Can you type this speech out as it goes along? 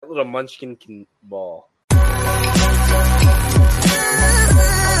little munchkin can ball.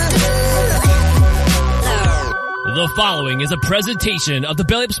 The following is a presentation of the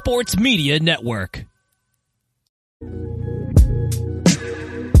Belly Up Sports Media Network. Let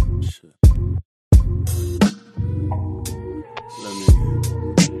me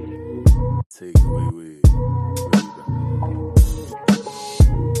take away with.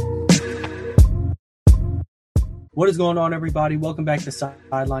 What is going on, everybody? Welcome back to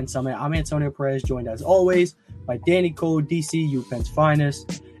Sideline Summit. I'm Antonio Perez, joined as always by Danny Cole, DC, UPenn's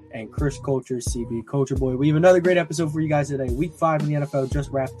finest, and Chris Culture, CB Culture Boy. We have another great episode for you guys today. Week 5 in the NFL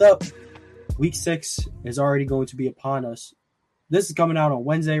just wrapped up. Week 6 is already going to be upon us. This is coming out on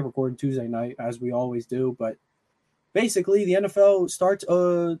Wednesday, recording Tuesday night, as we always do. But basically, the NFL starts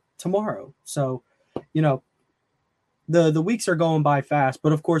tomorrow. So, you know, the weeks are going by fast.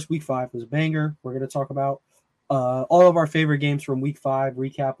 But, of course, Week 5 was a banger. We're going to talk about all of our favorite games from Week 5,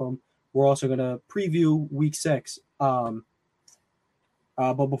 recap them. We're also going to preview Week 6. But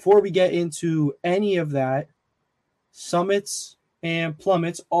before we get into any of that, summits and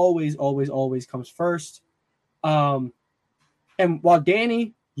plummets always comes first. And while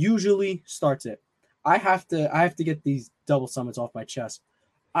Danny usually starts it, I have to get these double summits off my chest.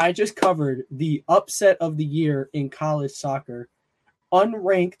 I just covered the upset of the year in college soccer.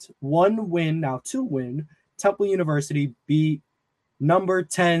 Unranked, 2-win, Temple University beat number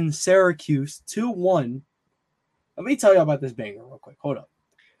 10 Syracuse 2-1. Let me tell you about this banger real quick. Hold up.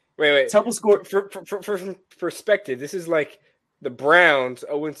 Wait. Temple scored for perspective. This is like the Browns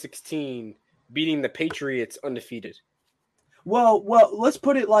 0-16 beating the Patriots undefeated. Well, let's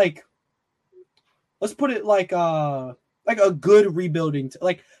put it like a good rebuilding,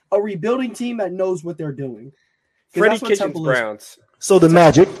 like a rebuilding team that knows what they're doing. Freddie Kitchens Browns. So the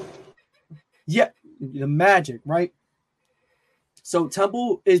Magic. Yeah, the Magic, right? So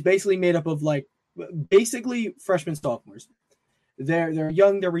Temple is basically made up of basically freshmen, sophomores. They're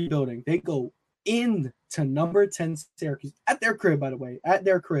young, they're rebuilding. They go into number 10 Syracuse at their crib, by the way,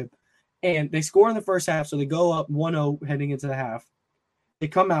 and they score in the first half, so they go up 1-0 heading into the half. They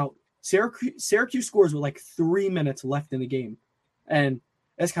come out. Syracuse scores with 3 minutes left in the game, and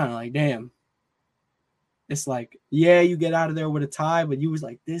it's kind of like, damn. It's like, yeah, you get out of there with a tie, but you was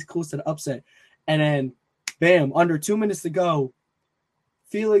this close to the upset. And then, bam, under 2 minutes to go,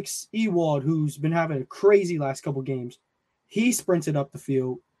 Felix Ewald, who's been having a crazy last couple games, he sprinted up the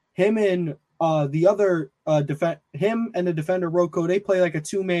field. Him and the defender Rocco, they play a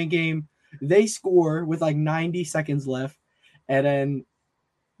two-man game. They score with 90 seconds left, and then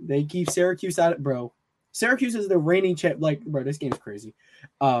they keep Syracuse at it, bro. Syracuse is the reigning champ. Bro, this game's crazy.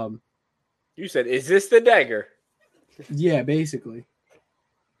 You said, "Is this the dagger?" Yeah, basically.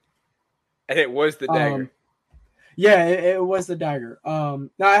 And it was the dagger. Yeah, it was the dagger. Now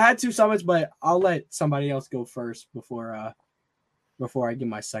I had two summits, but I'll let somebody else go first before I give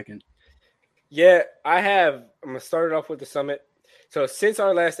my second. Yeah, I'm gonna start it off with the summit. So since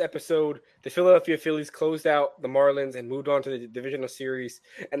our last episode, the Philadelphia Phillies closed out the Marlins and moved on to the divisional series.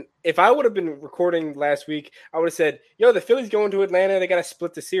 And if I would have been recording last week, I would have said, "Yo, the Phillies going to Atlanta. They got to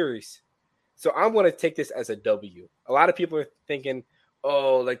split the series." So I'm going to take this as a W. A lot of people are thinking,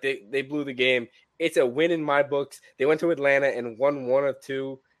 "Oh, they blew the game." It's a win in my books. They went to Atlanta and won 1 of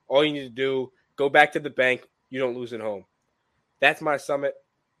 2. All you need to do, go back to the bank. You don't lose at home. That's my summit.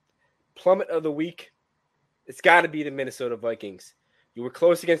 Plummet of the week, it's got to be the Minnesota Vikings. You were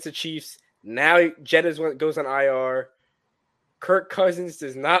close against the Chiefs. Now Jetta goes on IR. Kirk Cousins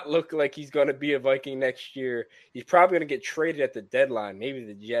does not look like he's going to be a Viking next year. He's probably going to get traded at the deadline. Maybe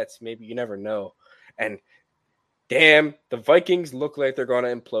the Jets. Maybe you never know. And damn, the Vikings look like they're going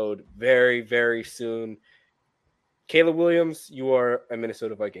to implode very, very soon. Caleb Williams, you are a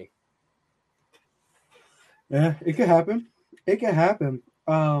Minnesota Viking. Yeah, it could happen. I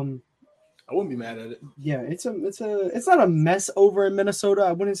wouldn't be mad at it. Yeah, it's not a mess over in Minnesota.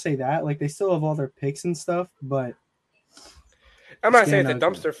 I wouldn't say that. They still have all their picks and stuff, but I'm not saying it's a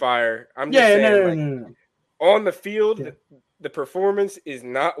dumpster fire. I'm just saying no. On the field, the performance is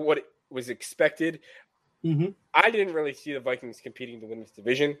not what it was expected. Mm-hmm. I didn't really see the Vikings competing to win this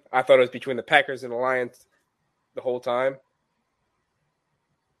division. I thought it was between the Packers and the Lions the whole time.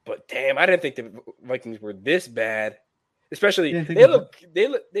 But damn, I didn't think the Vikings were this bad. Especially they look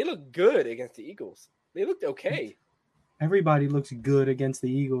good against the Eagles. They looked okay. Everybody looks good against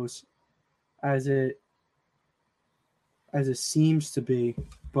the Eagles, as it seems to be.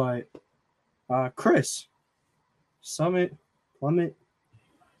 But Chris, summit, plummet.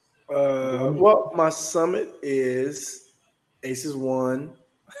 Well, my summit is Aces won.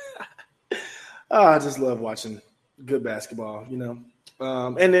 I just love watching good basketball.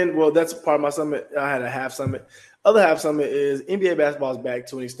 And then, well, that's part of my summit. I had a half summit. Other half summit is NBA basketball is back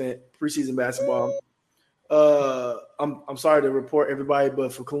to an extent. Preseason basketball. I'm sorry to report everybody,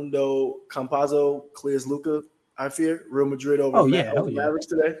 but Facundo Campazzo clears Luka. I fear Real Madrid over, Oh, yeah, hell over yeah. Mavericks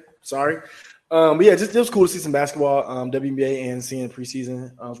today. Sorry, but yeah, just it was cool to see some basketball, WNBA, and seeing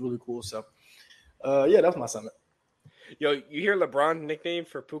preseason. It was really cool. So, yeah, that's my summit. Yo, you hear LeBron's nickname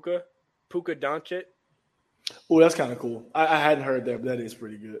for Puka? Puka Doncic? Oh, that's kind of cool. I hadn't heard that, but that is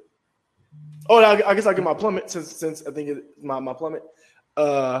pretty good. Oh, I guess I get my plummet since I think it's my plummet.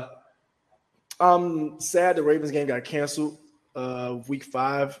 I'm sad the Ravens game got canceled. Week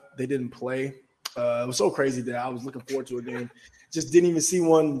 5, they didn't play. It was so crazy that I was looking forward to a game. Just didn't even see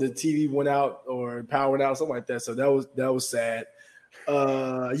one. The TV went out or power went out, something like that. So that was sad.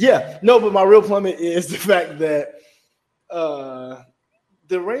 Yeah, no, but my real plummet is the fact that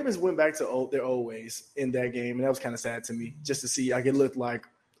the Ravens went back to their old ways in that game, and that was kind of sad to me. Just to see, I could look like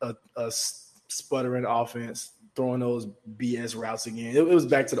a sputtering offense throwing those BS routes again. It was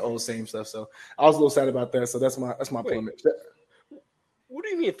back to the old same stuff. So I was a little sad about that. So that's my plummet. What do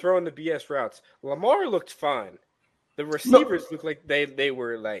you mean throwing the BS routes? Lamar looked fine. The receivers looked like they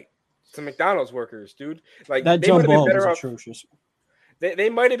were like some McDonald's workers, dude. Like That they jump might have been ball was better off. atrocious. They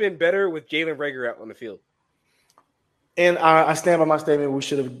might have been better with Jalen Rager out on the field. And I stand by my statement. We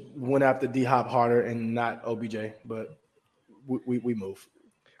should have went after D-Hop harder and not OBJ, but we move.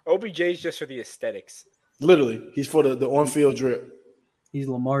 OBJ's just for the aesthetics. Literally, he's for the on-field drip. He's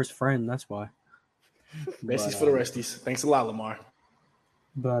Lamar's friend. That's why. Messi's for the resties. Thanks a lot, Lamar.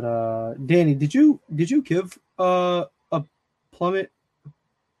 But Danny, did you give a plummet?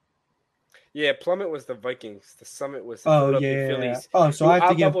 Yeah, plummet was the Vikings. The summit was the Oh Philadelphia yeah. Phillies. Oh, so I have I'll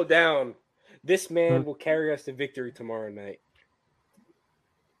to give. double down. This man will carry us to victory tomorrow night.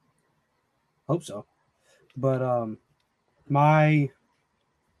 Hope so. But my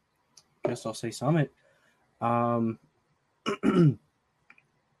guess I'll say summit. The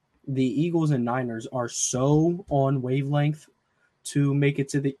Eagles and Niners are so on wavelength to make it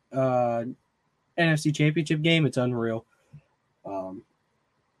to the NFC Championship game. It's unreal. I'm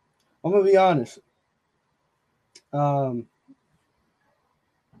gonna be honest.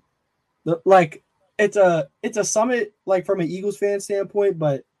 Like it's a summit like from an Eagles fan standpoint,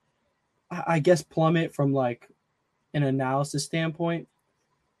 but I guess plummet from like an analysis standpoint.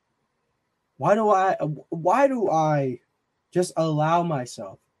 Why do I just allow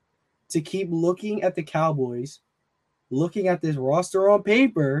myself to keep looking at the Cowboys, looking at this roster on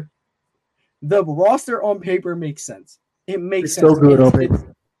paper? The roster on paper makes sense. It makes sense. So good on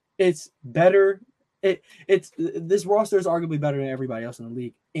paper. It's better. It's this roster is arguably better than everybody else in the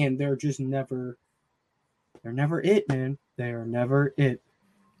league, and they're never it, man. They are never it.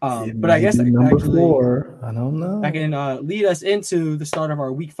 But I guess number actually, 4. I don't know. I can lead us into the start of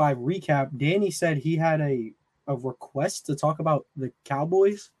our Week 5 recap. Danny said he had a request to talk about the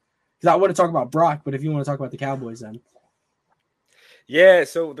Cowboys. Because I want to talk about Brock, but if you want to talk about the Cowboys, then. Yeah,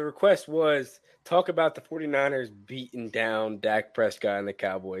 so the request was talk about the 49ers beating down Dak Prescott and the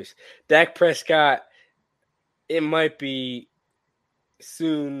Cowboys. Dak Prescott, it might be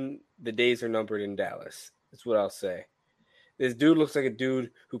soon the days are numbered in Dallas. That's what I'll say. This dude looks like a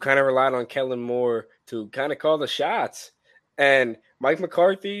dude who kind of relied on Kellen Moore to kind of call the shots. And Mike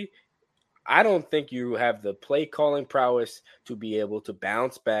McCarthy, I don't think you have the play calling prowess to be able to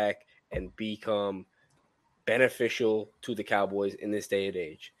bounce back and become beneficial to the Cowboys in this day and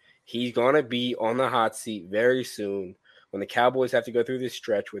age. He's going to be on the hot seat very soon when the Cowboys have to go through this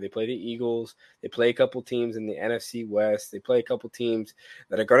stretch where they play the Eagles, they play a couple teams in the NFC West, they play a couple teams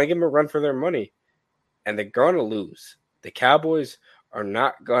that are going to give them a run for their money, and they're going to lose. The Cowboys are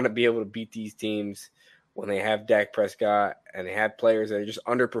not going to be able to beat these teams when they have Dak Prescott and they have players that are just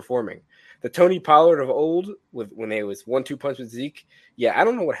underperforming. The Tony Pollard of old, when they was 1-2 punch with Zeke, yeah, I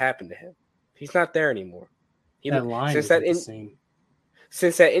don't know what happened to him. He's not there anymore. That line since is that the same.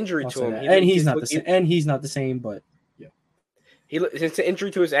 Since that injury to him, he's not the same. But yeah, since the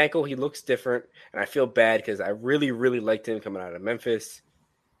injury to his ankle, he looks different, and I feel bad because I really, really liked him coming out of Memphis.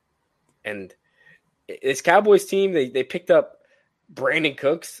 And this Cowboys team, they picked up Brandon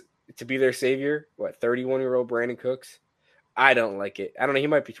Cooks to be their savior. 31-year-old Brandon Cooks? I don't like it. I don't know. He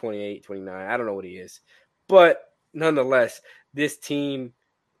might be 28, 29. I don't know what he is. But nonetheless, this team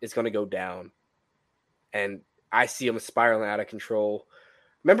is going to go down. And I see them spiraling out of control.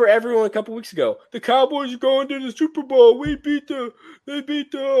 Remember everyone a couple weeks ago, the Cowboys are going to the Super Bowl. They beat the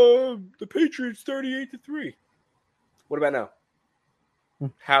Patriots 38-3. What about now?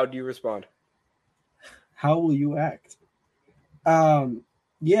 How do you respond? How will you act?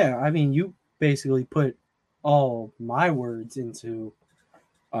 Yeah, I mean, you basically put all my words into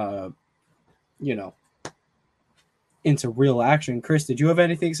you know, into real action. Chris, did you have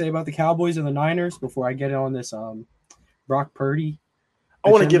anything to say about the Cowboys and the Niners before I get on this Brock Purdy? I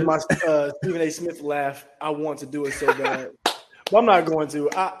want to give my Stephen A. Smith laugh. I want to do it so bad, but I'm not going to.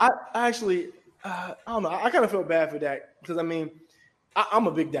 I actually, I don't know. I kind of feel bad for Dak because, I mean, I'm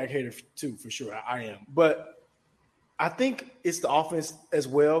a big Dak hater too, for sure. I am. But I think it's the offense as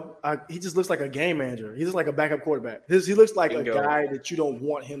well. He just looks like a game manager. He looks like a backup quarterback. He looks like a guy that you don't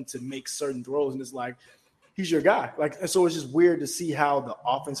want him to make certain throws, and it's like he's your guy. Like, and so it's just weird to see how the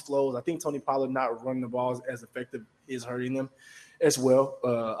offense flows. I think Tony Pollard not running the balls as effective is hurting them as well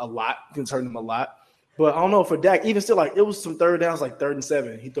a lot. It's hurting them a lot. But I don't know, for Dak, even still, like, it was some third downs, like 3rd and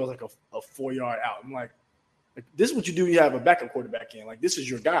 7. He throws like a 4-yard out. I'm like, this is what you do. You have a backup quarterback in. Like, this is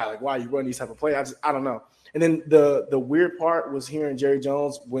your guy. Like, why you run these type of plays? I don't know. And then the weird part was hearing Jerry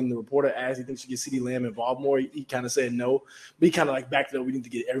Jones when the reporter asked he thinks you get CeeDee Lamb involved more. He kind of said no, but he kind of like backed it up. We need to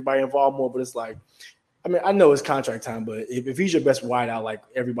get everybody involved more. But it's like, I mean, I know it's contract time, but if he's your best wideout, like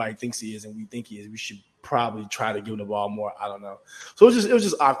everybody thinks he is, and we think he is, we should probably try to give him the ball more. I don't know. So it was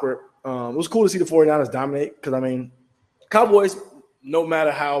just awkward. It was cool to see the 49ers dominate because, I mean, Cowboys, no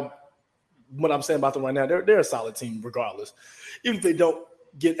matter how what I'm saying about them right now, they're a solid team regardless. Even if they don't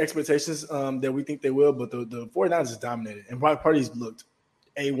get expectations that we think they will, but the 49ers is dominated. And Brock Purdy's looked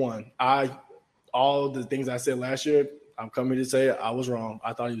A1. All the things I said last year, I'm coming to say I was wrong.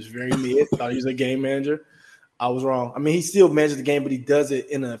 I thought he was very mid. I thought he was a game manager. I was wrong. I mean, he still manages the game, but he does it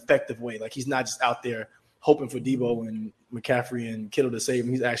in an effective way. Like, he's not just out there hoping for Debo and McCaffrey and Kittle to save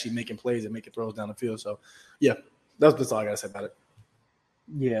him. He's actually making plays and making throws down the field. So, yeah, that's all I got to say about it.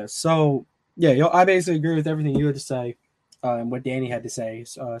 Yeah, so, yeah, I basically agree with everything you had to say and what Danny had to say,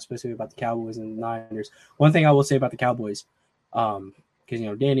 specifically about the Cowboys and the Niners. One thing I will say about the Cowboys,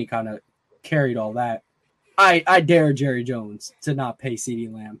 because, Danny kind of carried all that. I dare Jerry Jones to not pay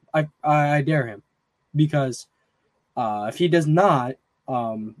CeeDee Lamb. I dare him because if he does not,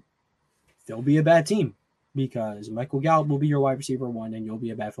 they'll be a bad team because Michael Gallup will be your wide receiver 1 and you'll be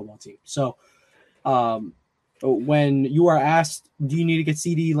a bad football team. So when you are asked, do you need to get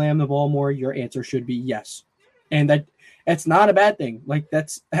CeeDee Lamb the ball more? Your answer should be yes. And that's not a bad thing. Like,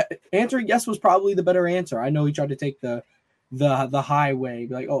 that's answering yes was probably the better answer. I know he tried to take the highway,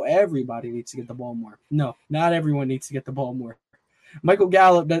 be like, oh, everybody needs to get the ball more. No, not everyone needs to get the ball more. Michael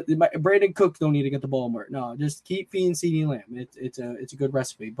Gallup, Brandon Cooks don't need to get the ball more. No, just keep feeding CeeDee Lamb. It's a good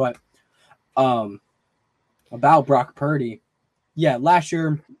recipe. But about Brock Purdy, yeah, last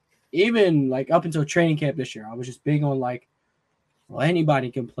year, even like up until training camp this year, I was just big on like, well,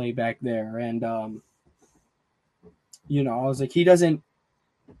 anybody can play back there, and I was like, he doesn't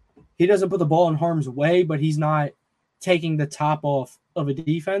put the ball in harm's way, but he's not taking the top off of a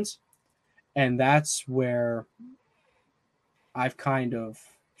defense. And that's where I've kind of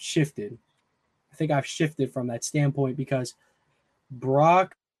shifted. I think I've shifted from that standpoint because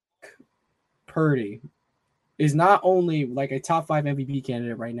Brock Purdy is not only like a top 5 MVP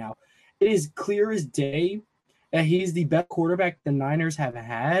candidate right now, it is clear as day that he's the best quarterback the Niners have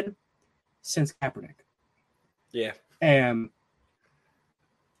had since Kaepernick. Yeah. And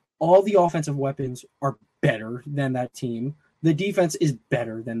all the offensive weapons are better than that team. The defense is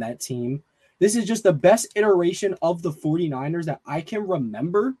better than that team. This is just the best iteration of the 49ers that I can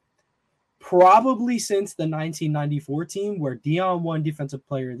remember, probably since the 1994 team where Deion won Defensive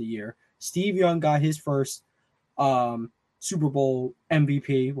Player of the Year. Steve Young got his first Super Bowl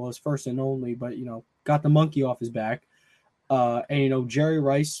MVP. Well, his first and only, but, got the monkey off his back. And, Jerry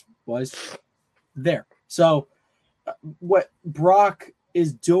Rice was there. So what Brock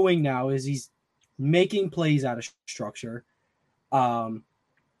is doing now is he's making plays out of structure.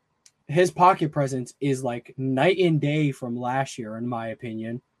 His pocket presence is like night and day from last year, in my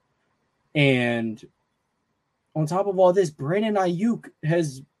opinion. And on top of all this, Brandon Ayuk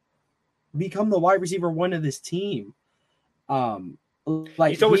has become the wide receiver 1 of this team.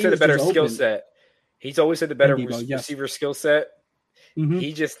 He's always had a better skill set. He's always had the better receiver skill set. Mm-hmm.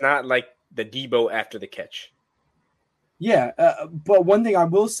 He's just not like the Debo after the catch. Yeah, but one thing I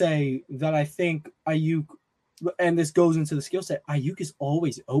will say that I think Ayuk, and this goes into the skill set, Ayuk is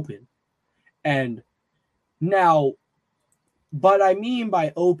always open. And now, what I mean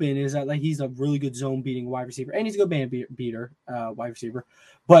by open is that like he's a really good zone beating wide receiver, and he's a good man beater wide receiver.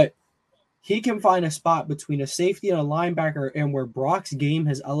 But he can find a spot between a safety and a linebacker, and where Brock's game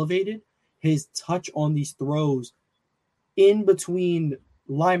has elevated, his touch on these throws in between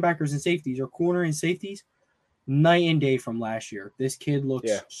linebackers and safeties, or corner and safeties, night and day from last year. This kid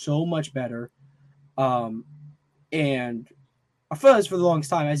looks so much better. And I felt this for the longest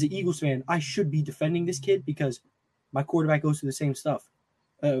time. As an Eagles fan, I should be defending this kid because my quarterback goes through the same stuff.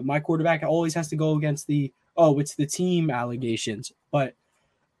 my quarterback always has to go against it's the team allegations. But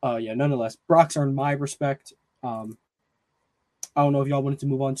nonetheless, Brock's earned my respect. I don't know if y'all wanted to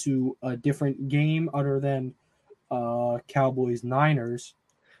move on to a different game other than Cowboys Niners.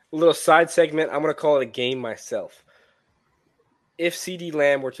 A little side segment. I'm going to call it a game myself. If CeeDee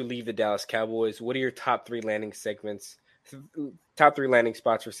Lamb were to leave the Dallas Cowboys, what are your top 3 landing spots for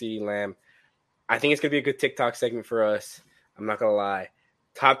CeeDee Lamb? I think it's going to be a good TikTok segment for us. I'm not going to lie.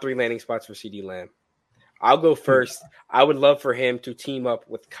 Top 3 landing spots for CeeDee Lamb. I'll go first. I would love for him to team up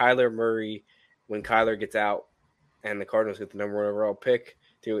with Kyler Murray when Kyler gets out and the Cardinals get the number 1 overall pick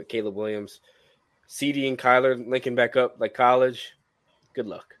to Caleb Williams. CeeDee and Kyler linking back up like college. Good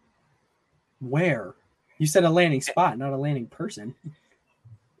luck. Where? You said a landing spot, not a landing person.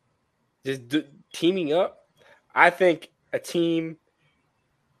 Just teaming up. I think any team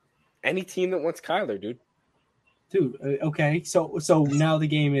that wants Kyler, dude. Dude, okay. So now the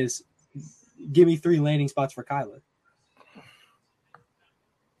game is give me 3 landing spots for Kyler.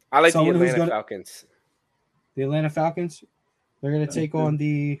 I like the Atlanta Falcons. The Atlanta Falcons? They're going to take on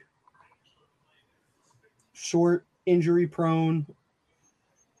the short, injury-prone,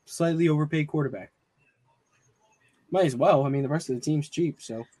 slightly overpaid quarterback. Might as well. I mean, the rest of the team's cheap,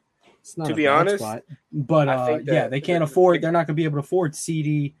 so it's not to be honest. Spot. But they can't afford. They're not going to be able to afford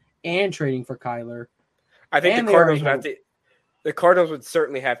CeeDee and trading for Kyler. I think the Cardinals would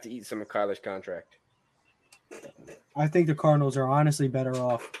certainly have to eat some of Kyler's contract. I think the Cardinals are honestly better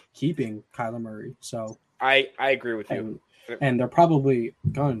off keeping Kyler Murray. So I agree with you, and they're probably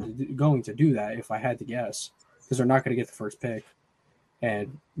going to do that if I had to guess, because they're not going to get the first pick.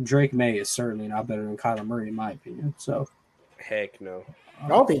 And Drake May is certainly not better than Kyler Murray, in my opinion. So, heck no. I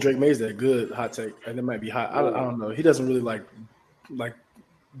don't think Drake May's that good. Hot take, and it might be hot. I don't know. He doesn't really like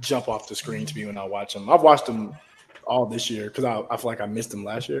jump off the screen to me when I watch him. I've watched him all this year because I feel like I missed him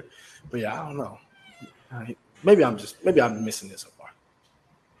last year. But yeah, I don't know. Maybe I'm missing this so far.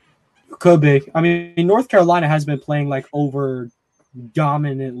 Could be. I mean, North Carolina has been playing like over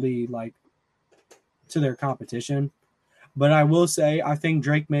dominantly like to their competition. But I will say, I think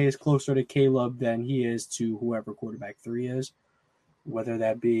Drake May is closer to Caleb than he is to whoever quarterback 3 is, whether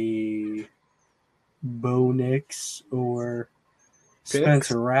that be Bo Nix or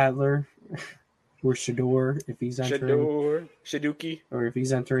Spencer Rattler or Shador if he's entering. Shaduki. Or if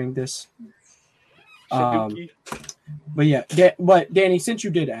he's entering this. Shaduki. But yeah, but Danny, since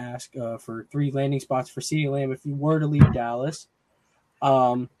you did ask for 3 landing spots for CeeDee Lamb, if you were to leave Dallas,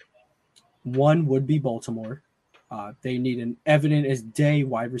 one would be Baltimore. They need an evident as day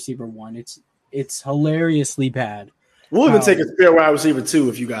wide receiver 1. It's hilariously bad. We'll even take a spare wide receiver 2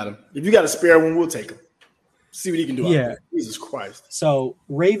 if you got him. If you got a spare one, we'll take him. See what he can do out there. Jesus Christ. So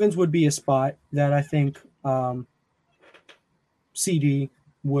Ravens would be a spot that I think CD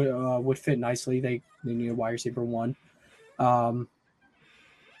would fit nicely. They need a wide receiver 1.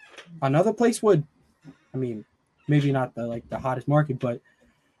 Another place would, I mean, maybe not the hottest market, but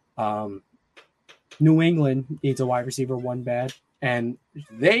New England needs a wide receiver 1 bad, and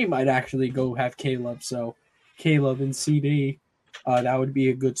they might actually go have Caleb. So Caleb and CD, that would be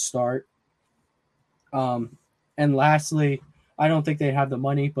a good start. And lastly, I don't think they have the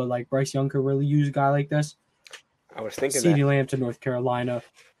money, but like Bryce Young could really use a guy like this. I was thinking CeeDee Lamb to North Carolina.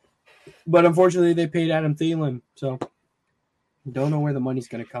 But unfortunately, they paid Adam Thielen, so don't know where the money's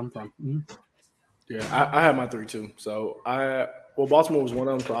going to come from. Mm-hmm. Yeah, I have my 3 too. So Baltimore was one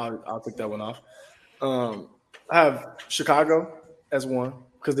of them, so I'll take that one off. I have Chicago as 1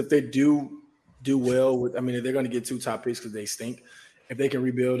 because if they do well if they're going to get 2 top picks because they stink. If they can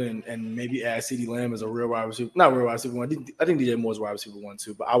rebuild and maybe add CeeDee Lamb as a real wide receiver, not real wide receiver 1. I think DJ Moore's wide receiver 1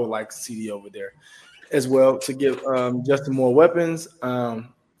 too, but I would like CeeDee over there as well to give Justin more weapons.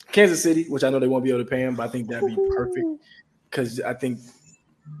 Kansas City, which I know they won't be able to pay him, but I think that'd be perfect because I think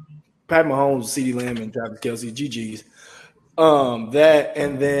Pat Mahomes, CeeDee Lamb, and Travis Kelce, GG's. That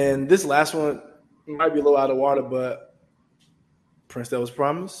and then this last one might be a little out of water, but Prince that was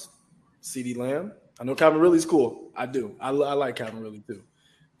promised, CeeDee Lamb. I know Calvin Ridley's cool. I do. I like Calvin Ridley too.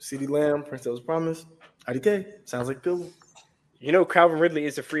 CeeDee Lamb, Prince that was promised. IDK sounds like a good one. You know, Calvin Ridley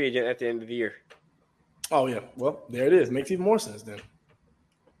is a free agent at the end of the year. Oh yeah, well there it is. Makes even more sense then.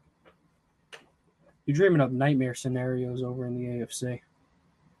 You're dreaming up nightmare scenarios over in the AFC.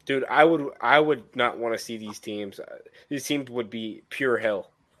 Dude, I would not want to see these teams. These teams would be pure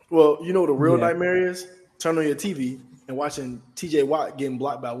hell. Well, you know what the real nightmare is? Turn on your TV and watching TJ Watt getting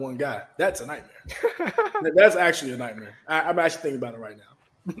blocked by one guy. That's a nightmare. That's actually a nightmare. I'm actually thinking about it right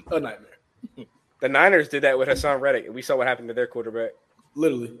now. A nightmare. The Niners did that with Hassan Reddick. We saw what happened to their quarterback.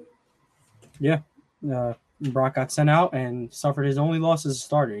 Literally. Yeah. Brock got sent out and suffered his only loss as a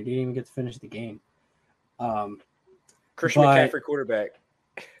starter. He didn't even get to finish the game. Christian but- McCaffrey quarterback.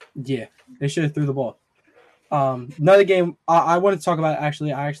 Yeah, they should have threw the ball. Another game I want to talk about.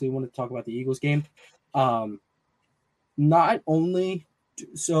 Actually, I want to talk about the Eagles game. Not only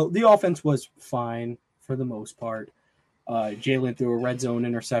so the offense was fine for the most part. Jalen threw a red zone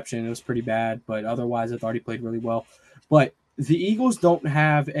interception. It was pretty bad, but otherwise I thought he played really well. But the Eagles don't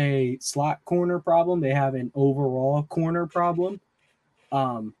have a slot corner problem. They have an overall corner problem.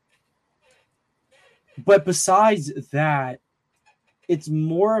 But besides that, it's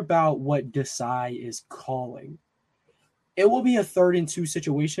more about what Desai is calling. It will be a 3rd and 2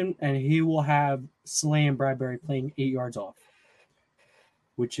 situation, and he will have Slay and Bradbury playing 8 yards off,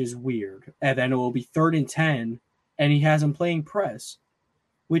 which is weird. And then it will be 3rd and 10, and he has him playing press,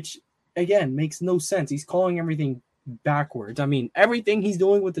 which, again, makes no sense. He's calling everything backwards. I mean, everything he's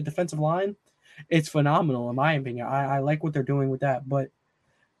doing with the defensive line, it's phenomenal, in my opinion. I like what they're doing with that, but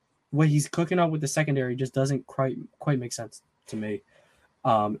what he's cooking up with the secondary just doesn't quite make sense to me.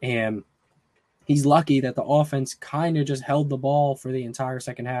 And he's lucky that the offense kind of just held the ball for the entire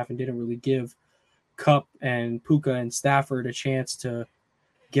second half and didn't really give Kupp and Puka and Stafford a chance to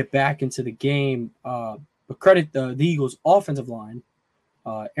get back into the game. But credit the Eagles' offensive line.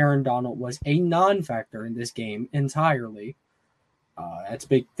 Aaron Donald was a non-factor in this game entirely. That's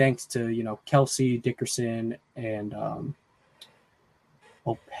big thanks to, Kelsey, Dickerson, and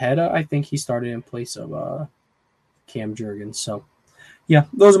Opeta. I think he started in place of Cam Jurgens. So, yeah,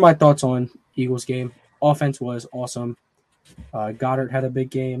 those are my thoughts on Eagles game. Offense was awesome. Goddard had a big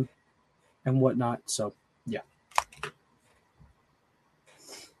game and whatnot. So, yeah.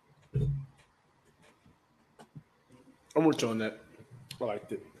 I'm with you on that. I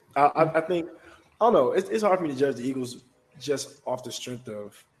liked it. I think, I don't know. It's hard for me to judge the Eagles just off the strength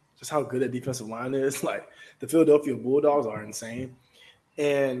of just how good that defensive line is. Like, the Philadelphia Bulldogs are insane.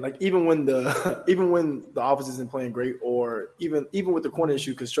 And like even when the offense isn't playing great, or even with the corner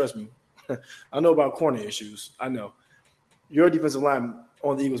issue, because trust me, I know about corner issues. I know your defensive line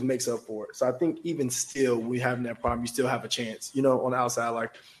on the Eagles makes up for it. So I think even still, we having that problem, you still have a chance. On the outside,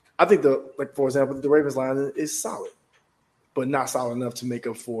 like I think for example, the Ravens line is solid, but not solid enough to make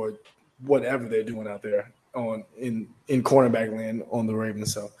up for whatever they're doing out there in cornerback land on the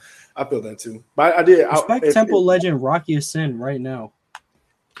Ravens. So I feel that too. But I did respect Temple legend Rocky Sin right now.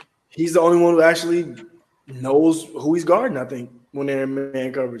 He's the only one who actually knows who he's guarding, I think, when they're in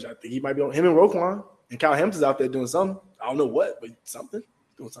man coverage. I think he might be on him and Roquan, and Kyle Hampton's out there doing something. I don't know what, but something.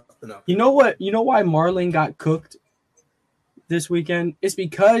 Doing something out there. You know what? You know why Marlon got cooked this weekend? It's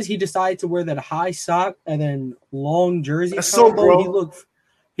because he decided to wear that high sock and then long jersey. That's so, bro.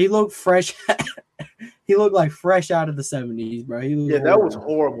 He looked fresh. He looked like fresh out of the 70s, bro. That was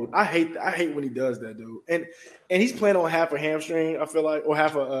horrible. I hate when he does that, dude. And he's playing on half a hamstring, I feel like, or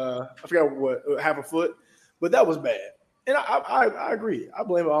half half a foot. But that was bad. And I agree. I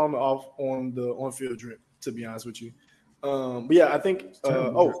blame it on the on-field drip, to be honest with you. But yeah, I think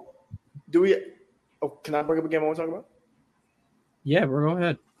can I bring up a game I want to talk about? Yeah, bro, go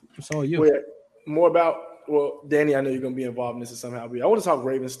ahead. It's all you. More about Danny, I know you're gonna be involved in this somehow. But I want to talk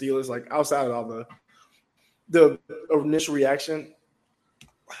Ravens Steelers, like outside of all the initial reaction.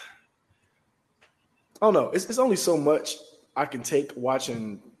 I don't know. It's only so much I can take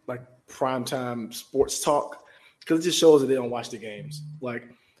watching like primetime sports talk, because it just shows that they don't watch the games. Like,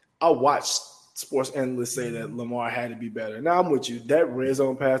 I watched sports analysts say that Lamar had to be better. Now I'm with you. That red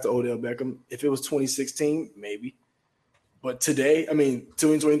zone pass to Odell Beckham, if it was 2016, maybe. But today,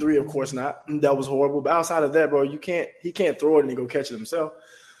 2023, of course not. That was horrible. But outside of that, bro, he can't throw it and then go catch it himself.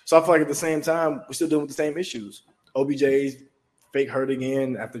 So I feel like at the same time, we're still dealing with the same issues. OBJ's fake hurt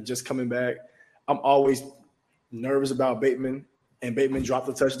again after just coming back. I'm always nervous about Bateman, and Bateman dropped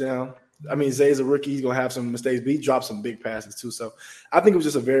the touchdown. Zay's a rookie. He's going to have some mistakes, but he dropped some big passes too. So I think it was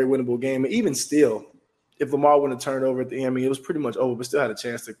just a very winnable game. And even still, if Lamar wouldn't have turned over at the end, it was pretty much over, but still had a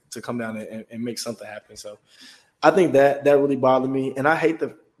chance to come down and make something happen. So I think that really bothered me. And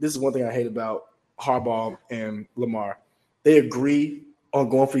this is one thing I hate about Harbaugh and Lamar. They agree on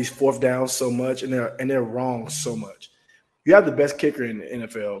going for these fourth downs so much, and they're wrong so much. You have the best kicker in the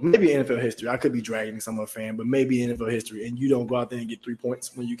NFL, maybe NFL history. I could be dragging some of a fan, but maybe NFL history, and you don't go out there and get 3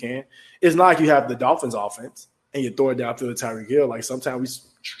 points when you can. It's not like you have the Dolphins offense and you throw it downfield to Tyreek Hill. Like, sometimes we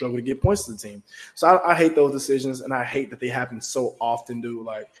struggle to get points to the team. So I hate those decisions, and I hate that they happen so often, dude.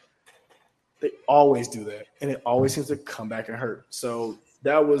 Like, they always do that, and it always seems to come back and hurt. So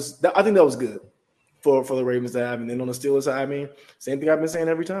I think that was good for the Ravens to have. And then on the Steelers side, same thing I've been saying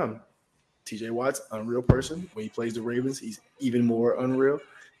every time. TJ Watt's unreal person. When he plays the Ravens, he's even more unreal.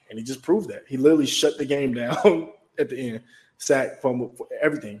 and he just proved that. He literally shut the game down at the end, sack from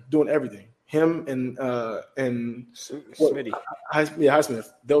everything, doing everything. Him and Smitty. Highsmith,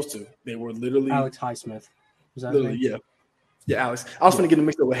 those two, they were literally Alex Highsmith. Was that literally, his name? yeah, Alex. I was going to get him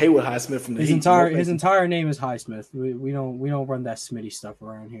mixed up with Haywood Highsmith from the His Heat. his entire name is Highsmith. We don't run that Smitty stuff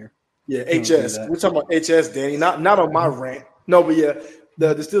around here. Yeah, We don't do HS. that. We're talking about HS, Danny. Not on my rant. No, but yeah,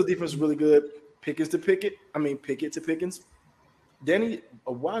 the Steelers defense is really good. Pickens to Pickett. I mean Pickett to Pickens. Danny,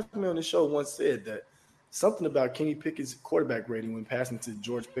 a wise man on the show once said that something about Kenny Pickett's quarterback rating when passing to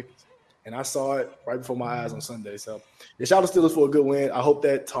George Pickens. And I saw it right before my eyes on Sunday. So, yeah, shout out to Steelers for a good win. I hope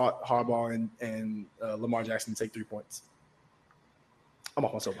that taught Harbaugh and Lamar Jackson to take 3 points. I'm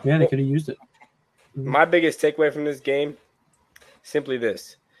off myself. Yeah, they could have used it. My biggest takeaway from this game, simply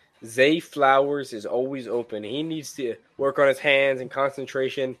this. Zay Flowers is always open. He needs to work on his hands and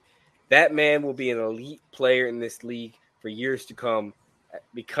concentration. That man will be an elite player in this league for years to come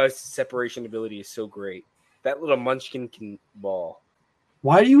because separation ability is so great. That little munchkin can ball.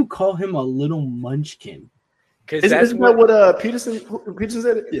 Why do you call him a little munchkin? Because Isn't that what Peterson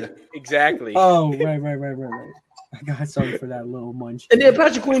said? Yeah. Exactly. Oh, right. I got something for that little munchkin. And then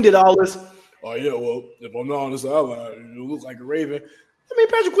Patrick Queen did all this. Oh, yeah, well, if I'm not on the sideline, you look like a Raven. I mean,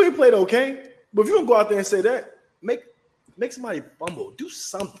 Patrick Queen played okay. But if you don't go out there and say that, make somebody fumble. Do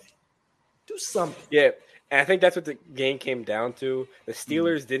something. Yeah, and I think that's what the game came down to. The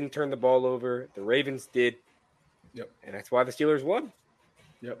Steelers didn't turn the ball over. The Ravens did. Yep. And that's why the Steelers won.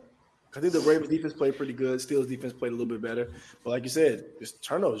 Yep. I think the Ravens defense played pretty good. Steelers defense played a little bit better. But like you said, just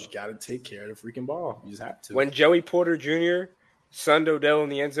turnovers. You got to take care of the freaking ball. You just have to. When Joey Porter Jr. sunned Odell in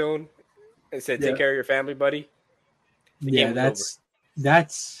the end zone and said, "Take care of your family, buddy." Yeah, that's I'm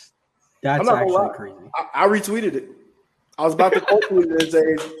not gonna actually lie. crazy. I retweeted it. I was about to quote it and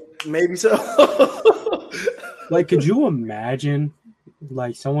say, maybe so. Like, could you imagine,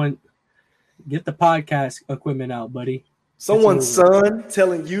 like, someone get the podcast equipment out, buddy? Someone's son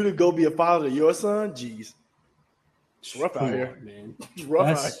telling you to go be a father to your son? Jeez. It's rough out Come here. on, man. It's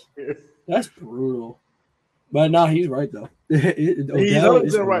rough out here. That's brutal. But no, he's right though. He's Odell 100%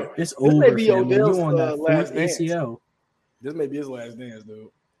 is right. It's This over. may be family. Odell's You on that last fourth dance. ACL? This may be his last dance, dude.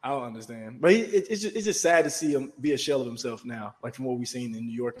 I don't understand. But it's just sad to see him be a shell of himself now, like from what we've seen in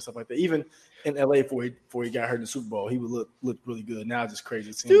New York and stuff like that. Even in LA before he got hurt in the Super Bowl, he would look really good. Now it's just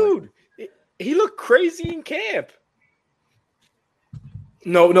crazy. Dude, he looked crazy in camp.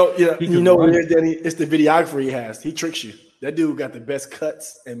 No, yeah. You know what it is, Danny? It's the videographer he has. He tricks you. That dude got the best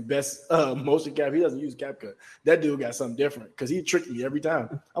cuts and best motion cap. He doesn't use cap cut. That dude got something different because he tricked me every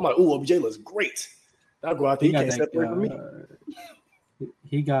time. I'm like, ooh, OBJ looks great. I'll go out there. He can't separate from me.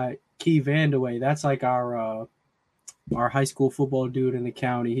 He got Key Vandaway. That's like our high school football dude in the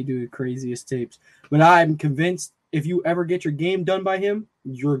county. He do the craziest tapes. But I'm convinced if you ever get your game done by him,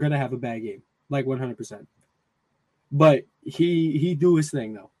 you're gonna have a bad game, like 100%. But he do his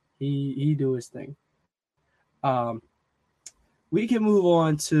thing though. He do his thing. We can move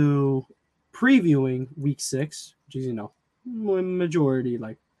on to previewing week 6, which is majority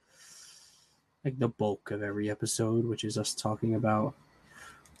like the bulk of every episode, which is us talking about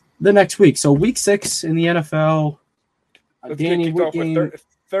the next week. So week 6 in the NFL. Let's Danny, get kicked what off game? with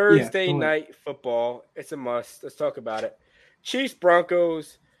Thursday Yeah, go ahead. night football. It's a must. Let's talk about it. Chiefs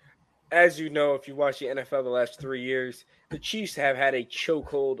Broncos. As you know, if you watch the NFL the last 3 years, the Chiefs have had a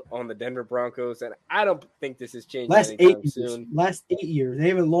chokehold on the Denver Broncos, and I don't think this is changing anytime soon. Last 8 years. They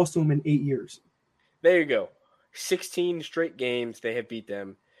haven't lost to them in 8 years. There you go. 16 straight games they have beat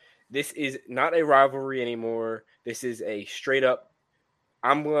them. This is not a rivalry anymore. This is a straight up,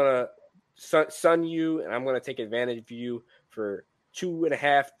 I'm going to sun you, and I'm going to take advantage of you for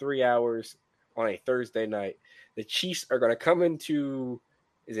 2.5, 3 hours on a Thursday night. The Chiefs are going to come into,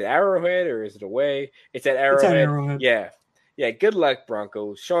 is it Arrowhead or is it away? It's at Arrowhead. It's at Arrowhead. Yeah, good luck,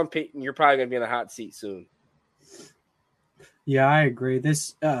 Broncos. Sean Payton, you're probably going to be in the hot seat soon. Yeah, I agree.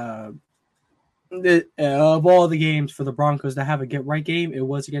 This of all the games for the Broncos to have a get-right game, it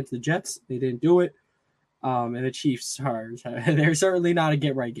was against the Jets. They didn't do it. And the Chiefs they're certainly not a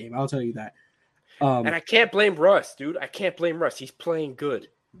get-right game. I'll tell you that. And I can't blame Russ, dude. I can't blame Russ. He's playing good.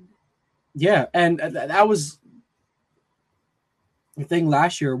 Yeah, and that was the thing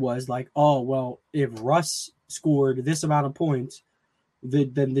last year was like, oh, well, if Russ scored this amount of points,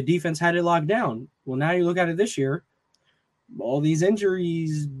 then the defense had it locked down. Well, now you look at it this year, all these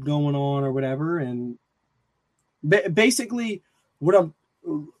injuries going on or whatever, and basically what I'm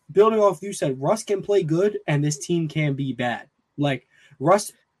building off you said, Russ can play good and this team can be bad. Like,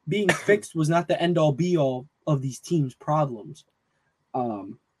 Russ being fixed was not the end-all be-all of these teams' problems.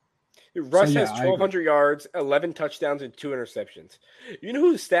 Russ has I agree. 1,200 yards, 11 touchdowns, and 2 interceptions. You know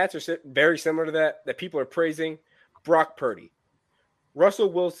whose stats are very similar to that people are praising? Brock Purdy.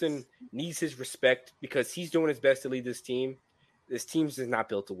 Russell Wilson needs his respect because he's doing his best to lead this team. This team's just not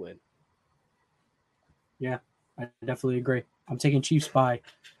built to win. Yeah, I definitely agree. I'm taking Chiefs by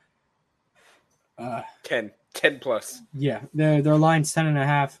 10 plus. Yeah, their line's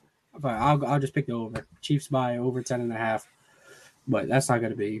 10.5. But I'll just pick the over. Chiefs by over 10.5. But that's not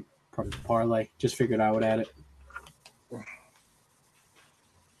going to be part of the parlay. Just figured I would add it.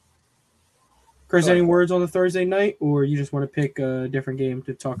 Chris, any words on the Thursday night, or you just want to pick a different game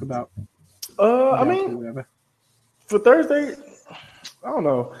to talk about? I mean, for Thursday, I don't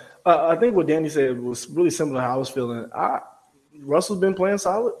know. I think what Danny said was really similar to how I was feeling. Russell's been playing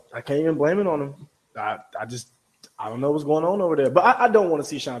solid. I can't even blame it on him. I don't know what's going on over there. But I don't want to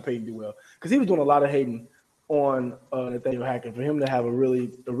see Sean Payton do well because he was doing a lot of hating on Nathaniel Hackett for him to have a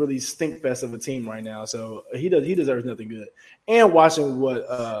really stink fest of a team right now. So he deserves nothing good. And watching what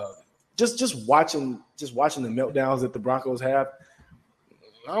just watching the meltdowns that the Broncos have,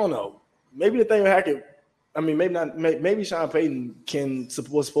 I don't know. Maybe Nathaniel Hackett. I mean, maybe not. Maybe Sean Payton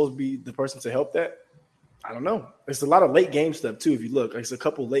was supposed to be the person to help that. I don't know. It's a lot of late game stuff too. If you look, it's a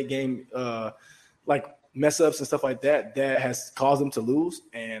couple late game like mess ups and stuff like that has caused them to lose.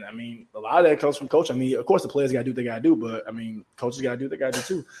 And I mean, a lot of that comes from coach. I mean, of course, the players got to do what they got to do, but I mean, coaches got to do what they got to do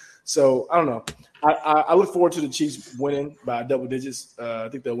too. So I don't know. I look forward to the Chiefs winning by double digits. I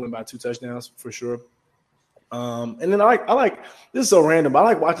think they'll win by 2 touchdowns for sure. And then I like this is so random, but I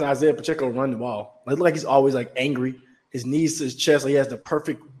like watching Isaiah Pacheco run the ball. It looks like he's always like angry. His knees to his chest, like he has the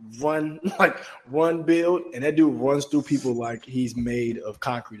perfect run build, and that dude runs through people like he's made of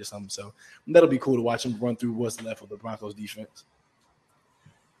concrete or something. So that'll be cool to watch him run through what's left of the Broncos defense.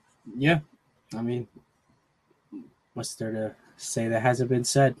 Yeah, I mean, what's there to say that hasn't been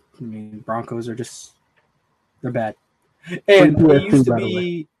said? I mean, Broncos are they're bad, and it used to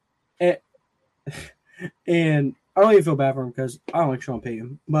be. And I don't even feel bad for him because I don't like Sean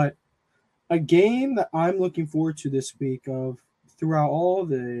Payton. But a game that I'm looking forward to this week of throughout all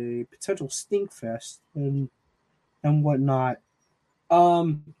the potential stink fest and whatnot.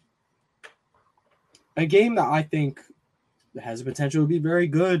 A game that I think has the potential to be very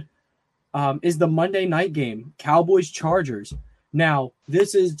good is the Monday night game, Cowboys-Chargers. Now,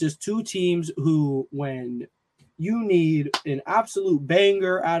 this is just two teams who, when you need an absolute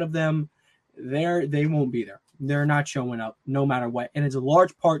banger out of them, they won't be there. They're not showing up no matter what. And it's a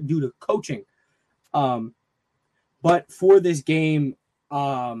large part due to coaching. But for this game,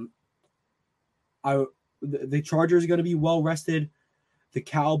 the Chargers are going to be well rested. The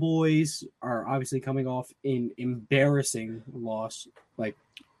Cowboys are obviously coming off an embarrassing loss, like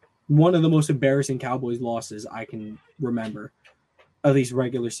one of the most embarrassing Cowboys losses I can remember, at least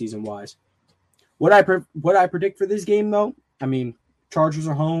regular season wise. What I predict for this game, though, I mean, Chargers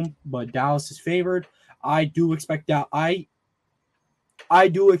are home, but Dallas is favored. I do expect the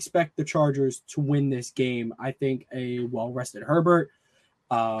Chargers to win this game. I think a well-rested Herbert.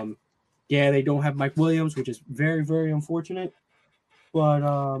 They don't have Mike Williams, which is very, very unfortunate.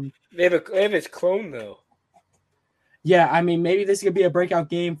 But they have his clone though. Yeah, I mean, maybe this could be a breakout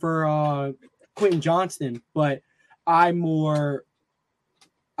game for Quentin Johnston, but I look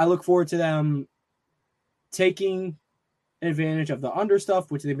forward to them taking advantage of the under stuff,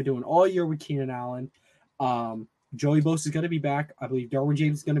 which they've been doing all year with Keenan Allen. Joey Bosa is going to be back. I believe Derwin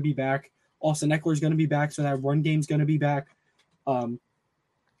James is going to be back. Austin Eckler is going to be back, so that run game's going to be back.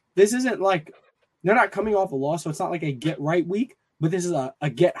 This isn't like they're not coming off a loss, so it's not like a get right week, but this is a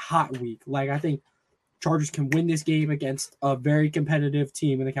get hot week. Like, I think Chargers can win this game against a very competitive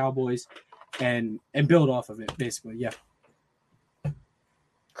team in the Cowboys and build off of it, basically. Yeah.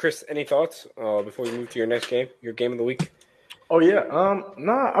 Chris, any thoughts before we move to your next game, your game of the week? Oh, yeah.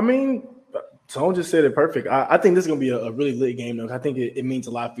 I mean, Tone just said it perfect. I think this is going to be a really lit game, though. I think it means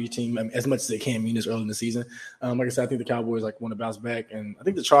a lot for your team, as much as it can mean this early in the season. Like I said, I think the Cowboys want to bounce back, and I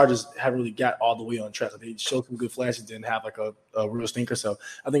think the Chargers haven't really got all the way on track. They showed some good flashes, didn't have like a real stinker. So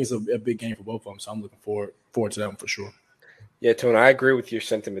I think it's a big game for both of them. So I'm looking forward to that one for sure. Yeah, Tone, I agree with your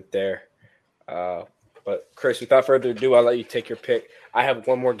sentiment there. But Chris, without further ado, I'll let you take your pick. I have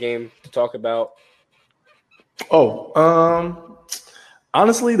one more game to talk about.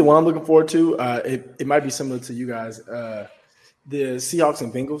 Honestly, the one I'm looking forward to, it might be similar to you guys. The Seahawks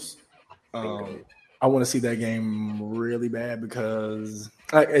and Bengals. I want to see that game really bad because,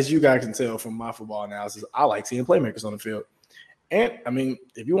 as you guys can tell from my football analysis, I like seeing playmakers on the field. And, I mean,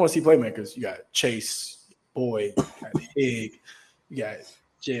 if you want to see playmakers, you got Chase, Boyd, Higg, you got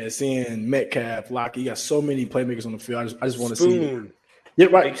JSN, Metcalf, Lockie. You got so many playmakers on the field. I just want to see Yeah,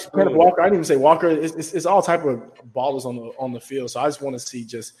 right. Big Kenneth spoon. Walker. I didn't even say Walker. It's all type of ballers on the field. So I just want to see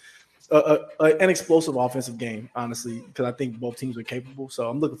just an explosive offensive game, honestly, because I think both teams are capable. So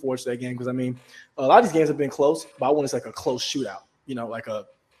I'm looking forward to that game because I mean, a lot of these games have been close, but I want it's like a close shootout. Like a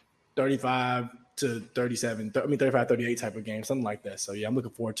 35 to 37. 35-38 type of game, something like that. So yeah, I'm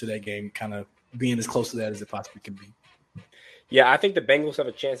looking forward to that game, kind of being as close to that as it possibly can be. Yeah, I think the Bengals have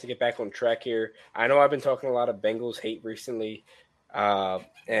a chance to get back on track here. I know I've been talking a lot of Bengals hate recently,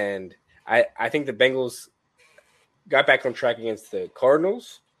 and I think the Bengals got back on track against the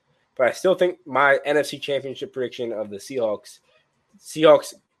Cardinals, but I still think my NFC Championship prediction of the Seahawks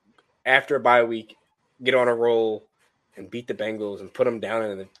after a bye week get on a roll and beat the Bengals and put them down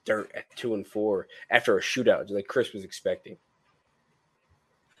in the dirt at 2-4 after a shootout, like Chris was expecting.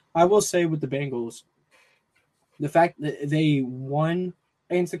 I will say with the Bengals, the fact that they won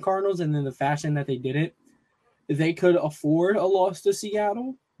against the Cardinals and then the fashion that they did it, they could afford a loss to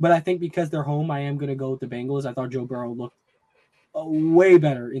Seattle. But I think because they're home, I am going to go with the Bengals. I thought Joe Burrow looked way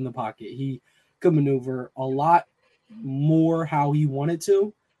better in the pocket. He could maneuver a lot more how he wanted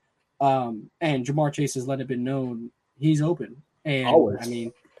to. And Jamar Chase has let it be known he's open. And Always. I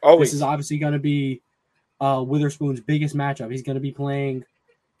mean, Always. this is obviously going to be Witherspoon's biggest matchup. He's going to be playing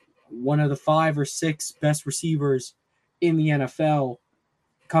one of the 5 or 6 best receivers in the NFL,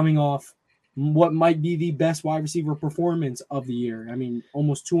 coming off what might be the best wide receiver performance of the year. I mean,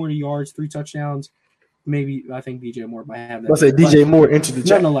 almost 200 yards, 3 touchdowns. Maybe I think DJ Moore might have that. Let's say DJ Moore entered the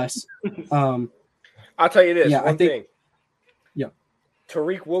chat. Nonetheless, I'll tell you this one thing. Yeah.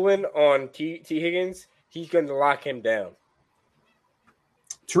 Tariq Woolen on T. Higgins, he's going to lock him down.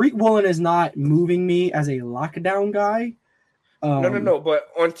 Tariq Woolen is not moving me as a lockdown guy. No. But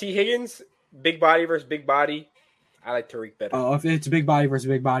on T. Higgins, big body versus big body, I like Tariq better. Oh, if it's big body versus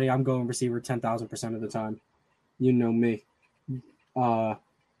big body, I'm going receiver 10,000% of the time. You know me.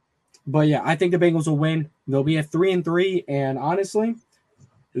 But yeah, I think the Bengals will win. They'll be at 3-3, and honestly,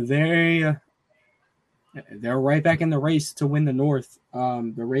 they're right back in the race to win the North.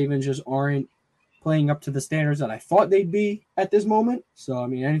 The Ravens just aren't playing up to the standards that I thought they'd be at this moment. So I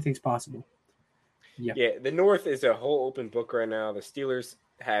mean, anything's possible. Yeah, the North is a whole open book right now. The Steelers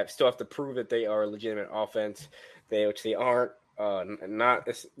still have to prove that they are a legitimate offense, which they aren't. Not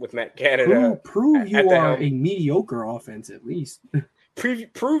with Matt Canada. Prove you are a mediocre offense at least.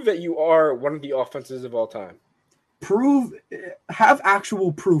 Prove that you are one of the offenses of all time. Have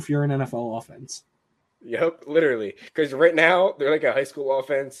actual proof you're an NFL offense. Yep, literally. Because right now they're like a high school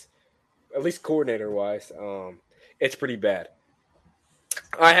offense, at least coordinator wise. It's pretty bad.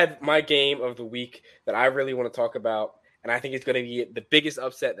 I have my game of the week that I really want to talk about, and I think it's going to be the biggest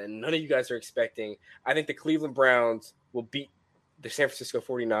upset that none of you guys are expecting. I think the Cleveland Browns will beat the San Francisco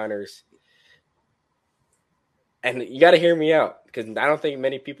 49ers. And you got to hear me out because I don't think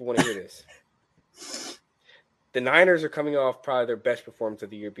many people want to hear this. The Niners are coming off probably their best performance of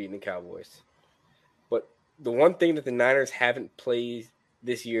the year, beating the Cowboys. But the one thing that the Niners haven't played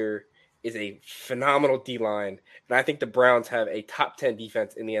this year is a phenomenal D-line. And I think the Browns have a top 10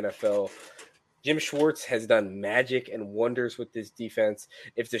 defense in the NFL. Jim Schwartz has done magic and wonders with this defense.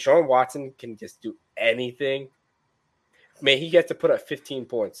 If Deshaun Watson can just do anything, man, he gets to put up 15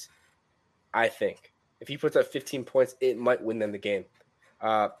 points, I think. If he puts up 15 points, it might win them the game.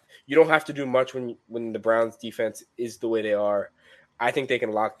 You don't have to do much when the Browns defense is the way they are. I think they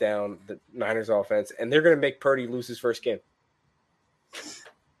can lock down the Niners offense, and they're going to make Purdy lose his first game.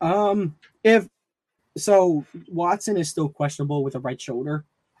 If so, Watson is still questionable with a right shoulder.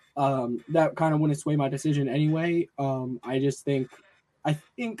 That kind of wouldn't sway my decision anyway. I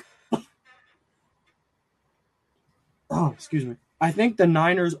think the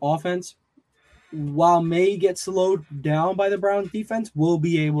Niners offense, while may get slowed down by the Browns defense, will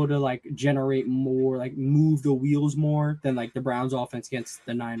be able to generate more, move the wheels more than the Browns offense against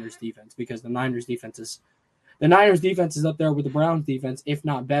the Niners defense, because the Niners defense is up there with the Browns defense, if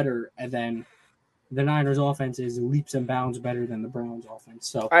not better, and then the Niners offense is leaps and bounds better than the Browns offense.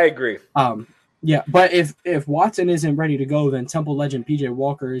 So I agree. Yeah, but if Watson isn't ready to go, then Temple legend PJ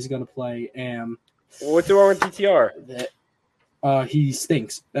Walker is going to play. What's wrong with DTR? He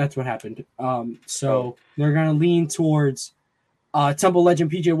stinks. That's what happened. So they're going to lean towards Temple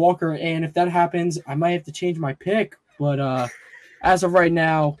legend PJ Walker, and if that happens, I might have to change my pick. But as of right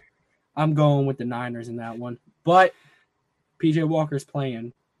now, I'm going with the Niners in that one. But PJ Walker's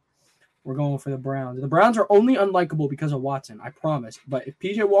playing. We're going for the Browns. The Browns are only unlikable because of Watson, I promise. But if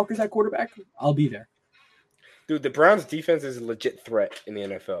PJ Walker's at quarterback, I'll be there. Dude, the Browns' defense is a legit threat in the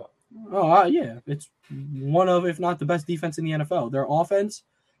NFL. Oh, yeah. It's one of, if not the best defense in the NFL. Their offense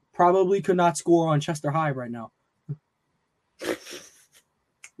probably could not score on Chester High right now.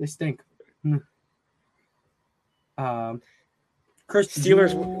 They stink. Chris,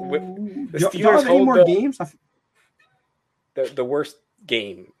 Steelers. The do y'all Steelers have any hold more games? the worst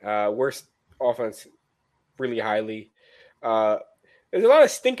game, worst offense, really highly. There's a lot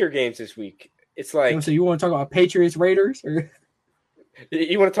of stinker games this week. It's like So you want to talk about Patriots Raiders? Or?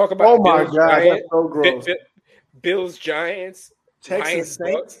 You want to talk about? Oh my Bills, God, Giants, that's so gross. Bills, Giants, Texans, Lions,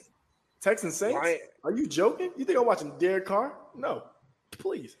 Saints. Bucks. Texans, Saints. Are you joking? You think I'm watching Derek Carr? No,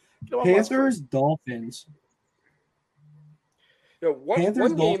 please. Panthers, Dolphins.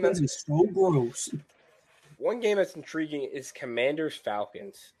 Panthers, Dolphins is so gross. One game that's intriguing is Commanders,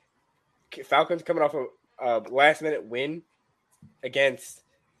 Falcons. Falcons coming off a last-minute win against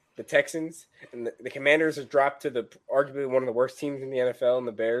the Texans, and the Commanders have dropped to arguably one of the worst teams in the NFL, and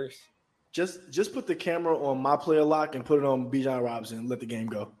the Bears. Just put the camera on my player lock and put it on Bijan Robinson and let the game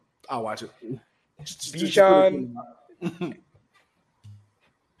go. I'll watch it. Bijan,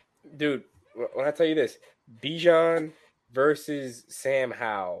 dude, when I tell you this, Bijan versus Sam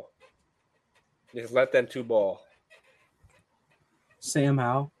Howell, just let them two ball. Sam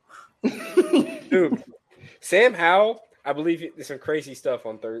Howell, dude, Sam Howell. I believe there's some crazy stuff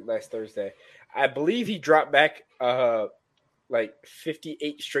on last Thursday. I believe he dropped back like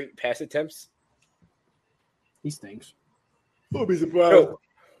 58 straight pass attempts. He stinks. I'll be surprised. No,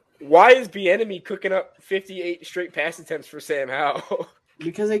 why is Bieniemy cooking up 58 straight pass attempts for Sam Howell?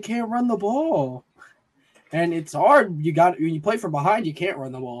 Because they can't run the ball, and it's hard. When you play from behind, you can't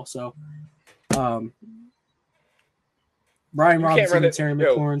run the ball. So, Brian Robinson and Terry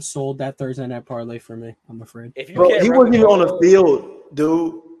McLaurin sold that Thursday night parlay for me. I'm afraid. He wasn't even on the field,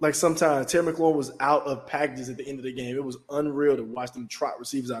 dude. Like sometimes Terry McLaurin was out of packages at the end of the game. It was unreal to watch them trot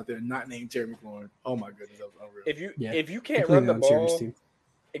receivers out there, not named Terry McLaurin. Oh my goodness, that was unreal. If you can't run the ball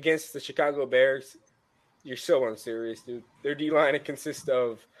against the Chicago Bears, you're so unserious, dude. Their D-line consists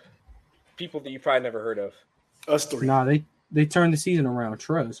of people that you probably never heard of. Us three. Nah, they turned the season around,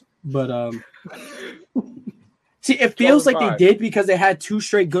 Troz. But see, it feels like they did because they had two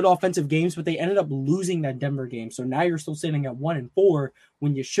straight good offensive games, but they ended up losing that Denver game. So now you're still sitting at 1-4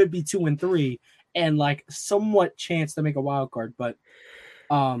 when you should be 2-3 and like somewhat chance to make a wild card. But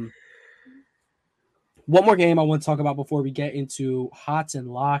one more game I want to talk about before we get into hots and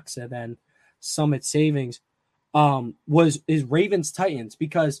locks and then Summit savings is Ravens Titans,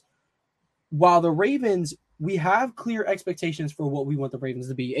 because while the Ravens, we have clear expectations for what we want the Ravens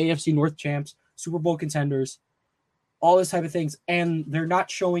to be: AFC North champs, Super Bowl contenders, all this type of things, and they're not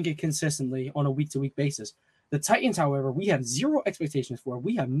showing it consistently on a week-to-week basis. The Titans, however, we have zero expectations for.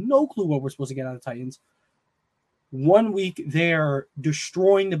 We have no clue what we're supposed to get out of the Titans. One week they're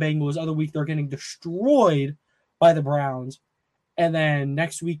destroying the Bengals, other week they're getting destroyed by the Browns, and then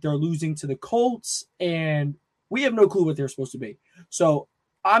next week they're losing to the Colts, and we have no clue what they're supposed to be. So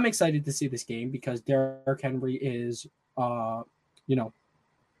I'm excited to see this game because Derrick Henry is,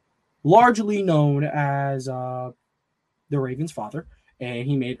 largely known as the Ravens' father, and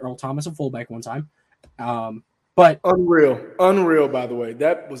he made Earl Thomas a fullback one time. But unreal, by the way.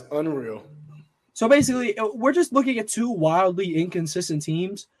 That was unreal. So basically, we're just looking at two wildly inconsistent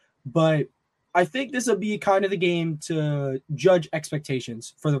teams, but I think this will be kind of the game to judge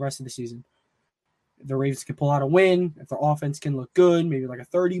expectations for the rest of the season. If the Ravens can pull out a win, if their offense can look good, maybe like a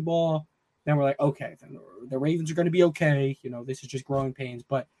 30 ball, then we're like, okay, then the Ravens are going to be okay. This is just growing pains.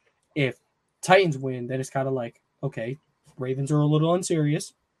 But if Titans win, then it's kind of like, okay, Ravens are a little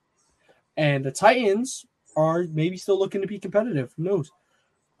unserious. And the Titans are maybe still looking to be competitive. Who knows?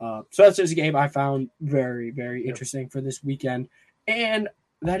 So that's just a game I found very, very interesting for this weekend. And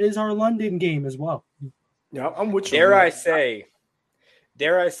that is our London game as well. Yeah, I'm with you. Dare I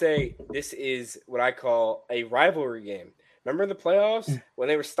say, this is what I call a rivalry game. Remember in the playoffs when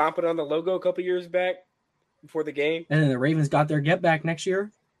they were stomping on the logo a couple years back before the game? And then the Ravens got their get back next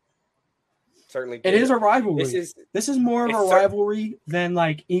year? Certainly did. It is a rivalry. This is more of a rivalry than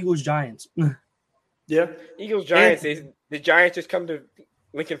like Eagles-Giants. Yeah. Eagles-Giants, the Giants just come to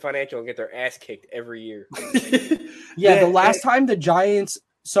Lincoln Financial and get their ass kicked every year. The last time the Giants,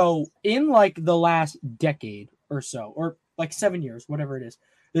 so in like the last decade or so, or like 7 years, whatever it is,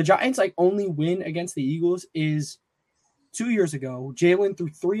 the Giants like only win against the Eagles is 2 years ago. Jalen threw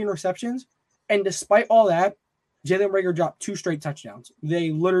 3 interceptions, and despite all that, Jalen Reagor dropped 2 straight touchdowns. They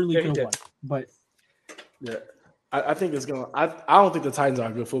literally could have won. But yeah, I think it's gonna. I don't think the Titans are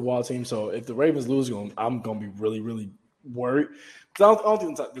a good football team. So if the Ravens lose, I'm gonna be really, really worried. Because I don't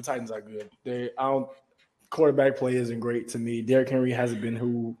think the Titans are good. Quarterback play isn't great to me. Derrick Henry hasn't been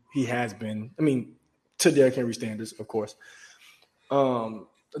who he has been. I mean, to Derrick Henry standards, of course. Don't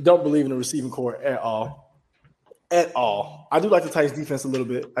believe in the receiving core at all. at all. I do like the Titans defense a little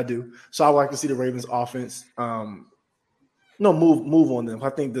bit. I do. So I would like to see the Ravens offense move on them.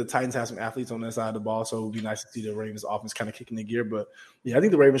 I think the Titans have some athletes on their side of the ball, so it would be nice to see the Ravens offense kind of kicking the gear. But yeah, I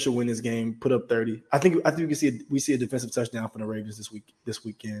think the Ravens should win this game, put up 30. I think we see a defensive touchdown from the Ravens this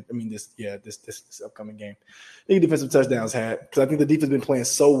weekend. I mean this upcoming game. I think defensive touchdowns had because I think the defense has been playing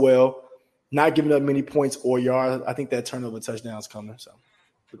so well, not giving up many points or yards. I think that turnover touchdown is coming. So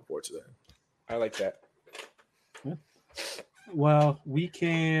looking forward to that. I like that. Well, we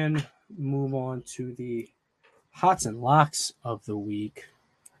can move on to the hots and locks of the week.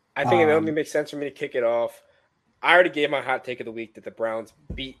 I think it only makes sense for me to kick it off. I already gave my hot take of the week that the Browns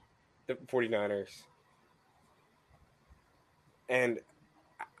beat the 49ers. And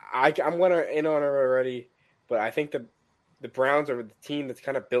I'm going to in on it already, but I think the Browns are the team that's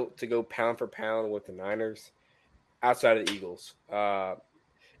kind of built to go pound for pound with the Niners outside of the Eagles.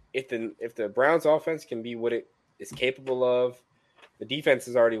 If the Browns offense can be what it is capable of, the defense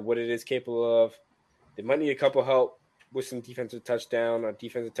is already what it is capable of. They might need a couple help with some defensive touchdown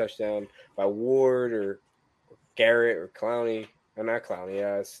by Ward or Garrett or Clowney. Or not Clowney,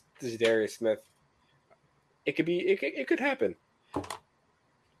 this is Darius Smith. It could happen.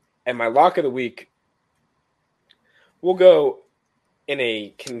 And my lock of the week will go in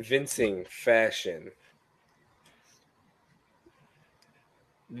a convincing fashion.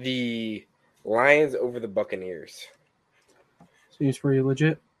 The Lions over the Buccaneers. Seems pretty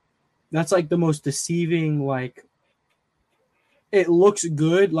legit. That's like the most deceiving, like it looks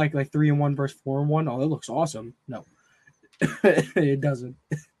good, like 3-1 versus 4-1. Oh, it looks awesome. No. It doesn't.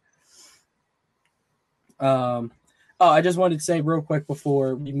 I just wanted to say real quick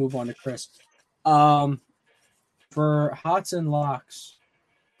before we move on to Chris. For hots and locks,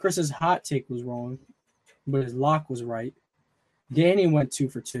 Chris's hot take was wrong, but his lock was right. Danny went 2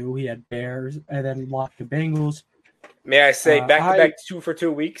 for 2. He had Bears and then locked the Bengals. May I say back-to-back 2 for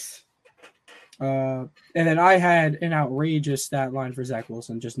 2 weeks? And then I had an outrageous stat line for Zach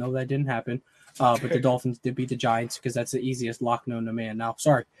Wilson. Just know that didn't happen. But the Dolphins did beat the Giants because that's the easiest lock known to man. Now,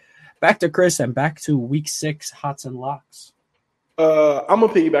 sorry. Back to Chris and back to week 6 hots and locks. I'm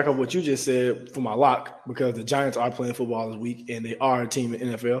going to piggyback on what you just said for my lock because the Giants are playing football this week and they are a team in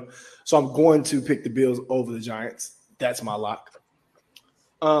the NFL. So I'm going to pick the Bills over the Giants. That's my lock.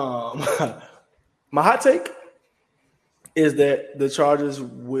 My hot take is that the Chargers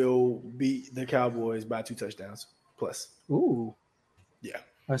will beat the Cowboys by 2 touchdowns plus. Ooh. Yeah.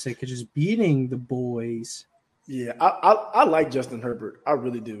 I say, because just beating the boys. Yeah, I like Justin Herbert. I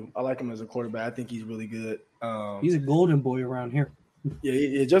really do. I like him as a quarterback. I think he's really good. He's a golden boy around here.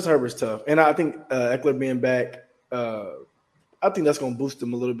 Yeah, Justin Herbert's tough. And I think Eckler being back, I think that's going to boost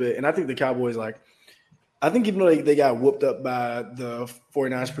them a little bit. And I think the Cowboys, I think even though they got whooped up by the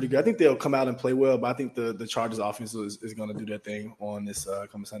 49ers pretty good, I think they'll come out and play well. But I think the Chargers offense is going to do their thing on this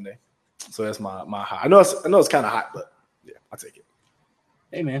coming Sunday. So that's my high. I know it's kind of hot, but yeah, I'll take it.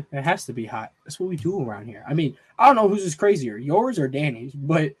 Hey, man, it has to be hot. That's what we do around here. I mean, I don't know who's just crazier, yours or Danny's,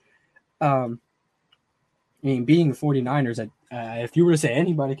 but being the 49ers, if you were to say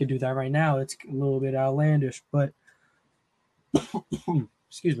anybody could do that right now, it's a little bit outlandish, but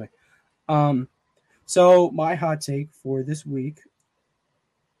excuse me. So my hot take for this week,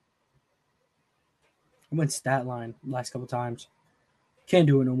 I went stat line last couple times. Can't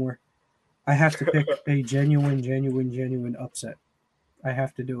do it no more. I have to pick a genuine upset. I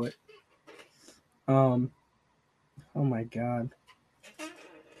have to do it. Oh my God.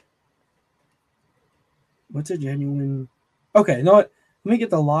 What's a genuine? Okay, you know what? Let me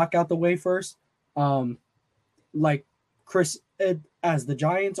get the lock out the way first. Like Chris, as the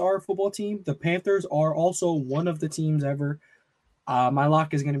Giants are a football team, the Panthers are also one of the teams ever. My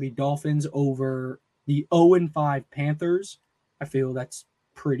lock is going to be Dolphins over the 0-5 Panthers. I feel that's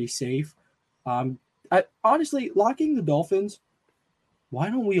pretty safe. Honestly, locking the Dolphins. Why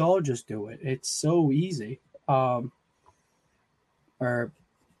don't we all just do it? It's so easy. So I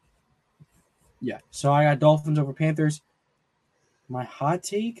got Dolphins over Panthers. My hot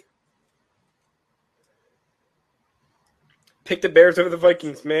take? Pick the Bears over the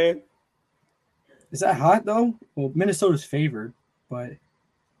Vikings, man. Is that hot, though? Well, Minnesota's favored, but...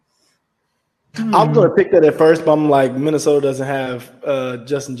 I'm going to pick that at first, but I'm like, Minnesota doesn't have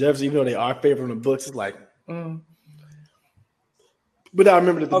Justin Jefferson, even though they are favored in the books. It's like... But I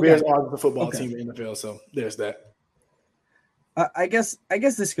remember that the Bears are the football team in the NFL, so there's that. I guess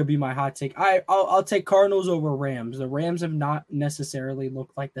this could be my hot take. I'll take Cardinals over Rams. The Rams have not necessarily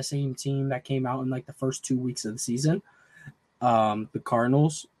looked like the same team that came out in the first 2 weeks of the season. The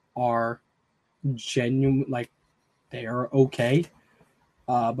Cardinals are genuine, they are okay.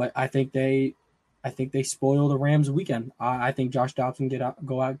 But I think they I think they spoil the Rams weekend. I think Josh Dobbs can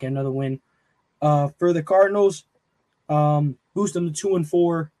go out, get another win. For the Cardinals, boost them to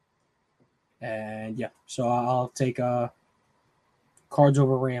 2-4. And yeah, so I'll take Cards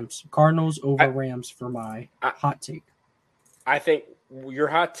over Rams. Cardinals over Rams for my hot take. I think your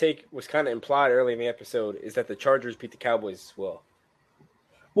hot take was kind of implied early in the episode is that the Chargers beat the Cowboys as well.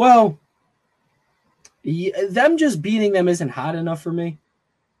 Well, them just beating them isn't hot enough for me.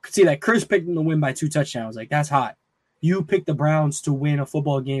 See, that Chris picked them to win by 2 touchdowns. Like, that's hot. You picked the Browns to win a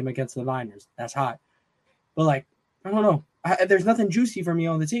football game against the Niners. That's hot. But, like, I don't know. There's nothing juicy for me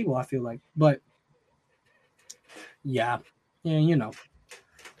on the table, I feel like. But, yeah, you know.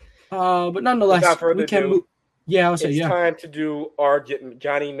 But nonetheless, we can move. Yeah, I would say, it's time to do our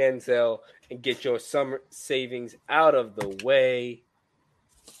Johnny Manziel and get your summer savings out of the way.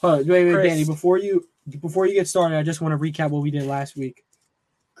 Wait, Danny, before you get started, I just want to recap what we did last week.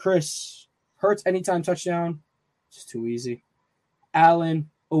 Chris, Hurts anytime touchdown, it's too easy. Allen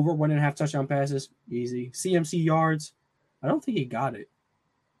over 1.5 touchdown passes, easy. CMC yards, I don't think he got it.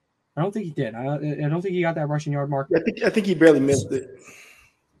 I don't think he did. I don't think he got that rushing yard mark. I think he barely missed it.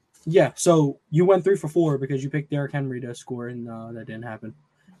 Yeah, so you went 3 for 4 because you picked Derrick Henry to score, and that didn't happen,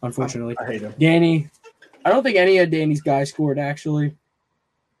 unfortunately. I hate him. Danny, I don't think any of Danny's guys scored, actually.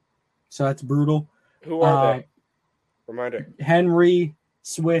 So that's brutal. Who are they? Reminder. Henry,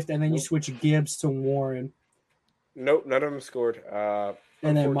 Swift, and then you switch Gibbs to Warren. Nope, none of them scored. And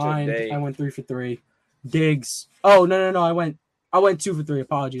then mine, I went 3 for 3. Diggs. Oh, no. I went 2 for 3.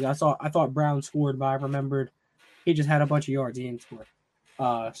 Apologies. I thought Brown scored, but I remembered he just had a bunch of yards. He didn't score.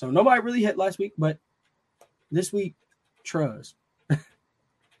 So nobody really hit last week, but this week, Truz.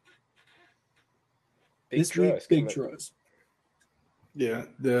 Big Truz. Yeah.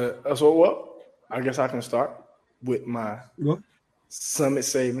 So I guess I can start with my Summit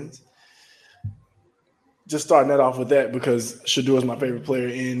savings. Just starting that off with that because Shador is my favorite player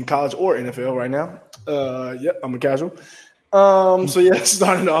in college or NFL right now. Yep, I'm a casual. So yeah,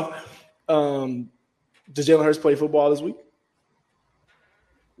 starting off. Does Jalen Hurts play football this week?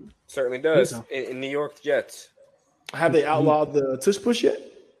 Certainly does. In New York Jets. Have they outlawed the tush push yet?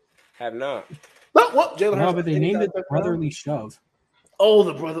 Have not. What? Jalen Hurts. No, but they named it brotherly shove. Oh,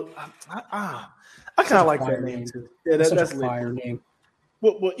 the brother. I kind of like that name too. Yeah, that's a fire name.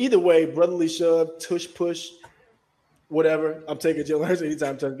 Well, either way, brotherly shove, tush push, whatever. I'm taking Jalen Hurts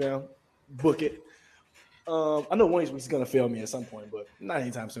anytime touchdown. Book it. I know one of these weeks is going to fail me at some point, but not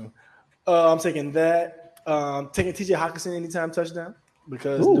anytime soon. I'm taking that. Taking TJ Hawkinson anytime touchdown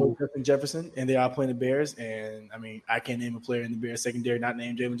because no Justin Jefferson, and they are playing the Bears. And, I mean, I can't name a player in the Bears secondary not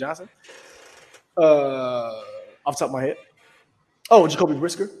named Jalen Johnson. Off the top of my head. Oh, Jacoby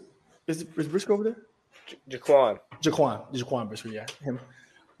Brisker. Is Brisker over there? Jaquan Brisker, yeah. Him.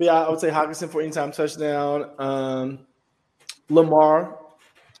 But yeah, I would say Hawkinson for anytime touchdown. Lamar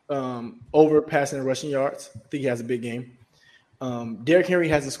over passing and rushing yards. I think he has a big game. Derrick Henry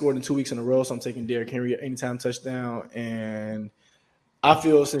hasn't scored in 2 weeks in a row, so I'm taking Derrick Henry anytime touchdown. And I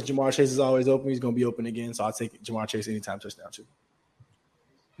feel since Jamar Chase is always open, he's going to be open again, so I'll take Jamar Chase anytime touchdown too.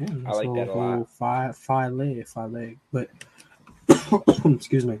 Yeah, I like that a lot. Five leg. But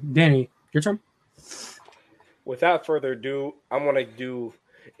excuse me, Danny, your turn. Without further ado, I'm going to do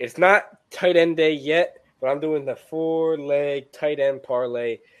 – it's not tight end day yet, but I'm doing the 4-leg tight end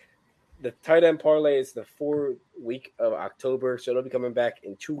parlay. The tight end parlay is the 4th week of October, so it'll be coming back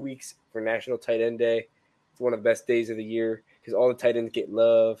in 2 weeks for National Tight End Day. It's one of the best days of the year because all the tight ends get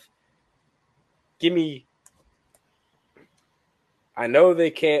love. Give me – I know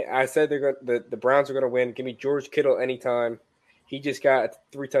they can't – I said the Browns are going to win. Give me George Kittle anytime. He just got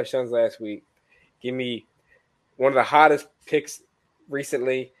 3 touchdowns last week. Give me one of the hottest picks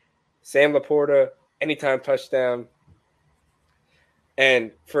recently, Sam Laporta, anytime touchdown.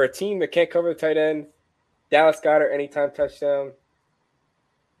 And for a team that can't cover the tight end, Dallas Goedert, anytime touchdown.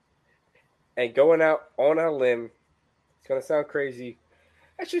 And going out on a limb, it's going to sound crazy.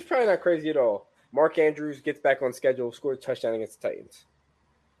 Actually, it's probably not crazy at all. Mark Andrews gets back on schedule, scores a touchdown against the Titans.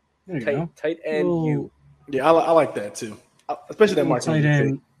 Tight end. Yeah, I like that too. Especially that Mark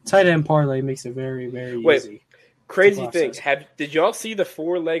Andrews. Tight end parlay makes it very, very easy. Crazy thing. Did y'all see the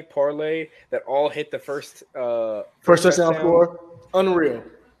 4-leg parlay that all hit the first touchdown score? Unreal.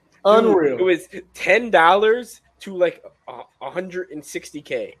 Dude, it was $10 to like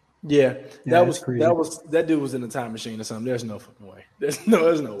 $160K. Yeah, that dude was in a time machine or something. There's no fucking way. There's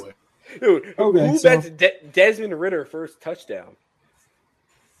no way. Dude, who bets Desmond Ritter first touchdown?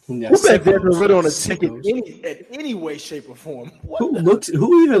 Who bet Desmond Ritter on a ticket in any way, shape, or form?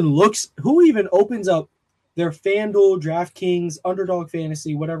 Who even opens up their FanDuel, DraftKings, Underdog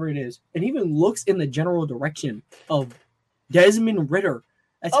Fantasy, whatever it is, and even looks in the general direction of Desmond Ridder.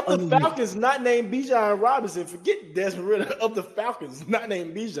 That's Of the unreal. Falcons, not named Bijan Robinson. Forget Desmond Ridder. Of the Falcons, not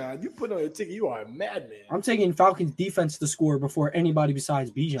named Bijan. You put on a ticket, you are a madman. I'm taking Falcons defense to score before anybody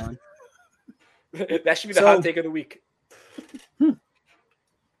besides Bijan. That should be the hot take of the week. I'm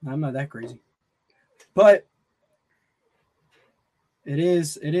not that crazy. But it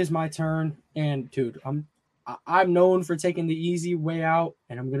is my turn. And dude, I'm known for taking the easy way out,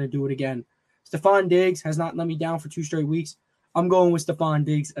 and I'm gonna do it again. Stephon Diggs has not let me down for 2 straight weeks. I'm going with Stephon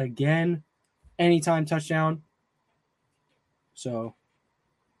Diggs again. Anytime touchdown. So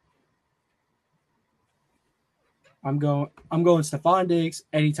I'm going Stephon Diggs,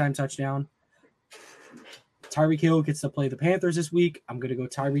 anytime touchdown. Tyreek Hill gets to play the Panthers this week. I'm going to go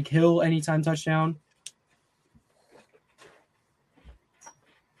Tyreek Hill, anytime touchdown.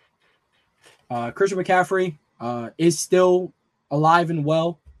 Christian McCaffrey is still alive and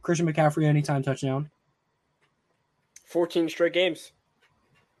well. Christian McCaffrey, anytime touchdown. 14 straight games.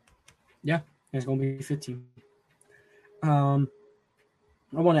 Yeah, it's going to be 15. I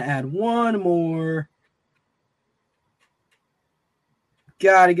want to add one more.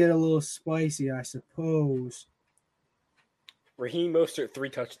 Got to get a little spicy, I suppose. Raheem Mostert, 3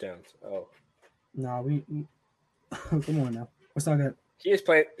 touchdowns. Oh. No, we come on now. Let's not get. He is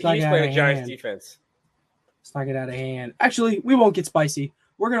playing the Giants defense. Let's not get out of hand. Actually, we won't get spicy.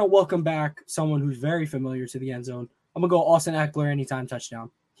 We're going to welcome back someone who's very familiar to the end zone. I'm going to go Austin Eckler, anytime touchdown.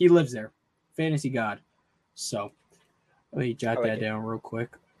 He lives there. Fantasy God. So, let me jot that down real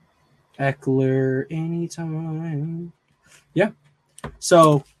quick. Eckler, anytime. Yeah.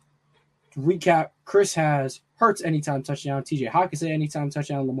 So, to recap, Chris has Hurts, anytime touchdown. TJ Hawkinson, anytime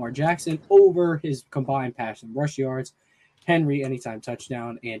touchdown. Lamar Jackson over his combined pass and rush yards. Henry, anytime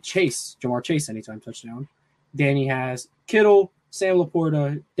touchdown. And Jamar Chase, anytime touchdown. Danny has Kittle, Sam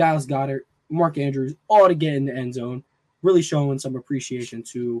Laporta, Dallas Goedert, Mark Andrews, all to get in the end zone. Really showing some appreciation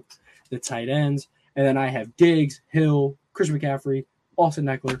to the tight ends. And then I have Diggs, Hill, Christian McCaffrey, Austin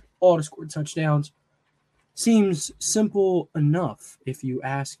Eckler, all to score touchdowns. Seems simple enough, if you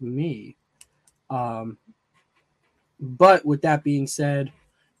ask me. But with that being said,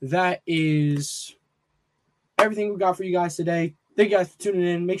 that is everything we got for you guys today. Thank you guys for tuning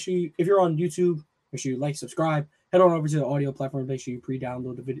in. Make sure if you're on YouTube, make sure you like, subscribe. Head on over to the audio platform. Make sure you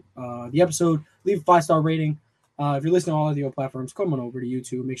pre-download the video, the episode. Leave a 5-star rating. If you're listening on audio platforms, come on over to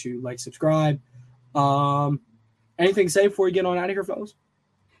YouTube. Make sure you like, subscribe. Anything to say before we get on out of here, fellas?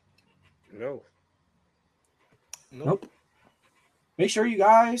 No. Nope. Make sure you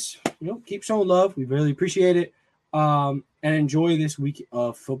guys, keep showing love. We really appreciate it. And enjoy this week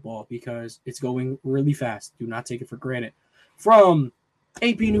of football because it's going really fast. Do not take it for granted. From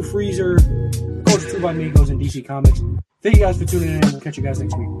AP New Freezer, Coach True by Migos and DC Comics. Thank you guys for tuning in. We'll catch you guys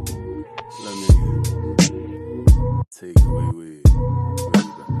next week.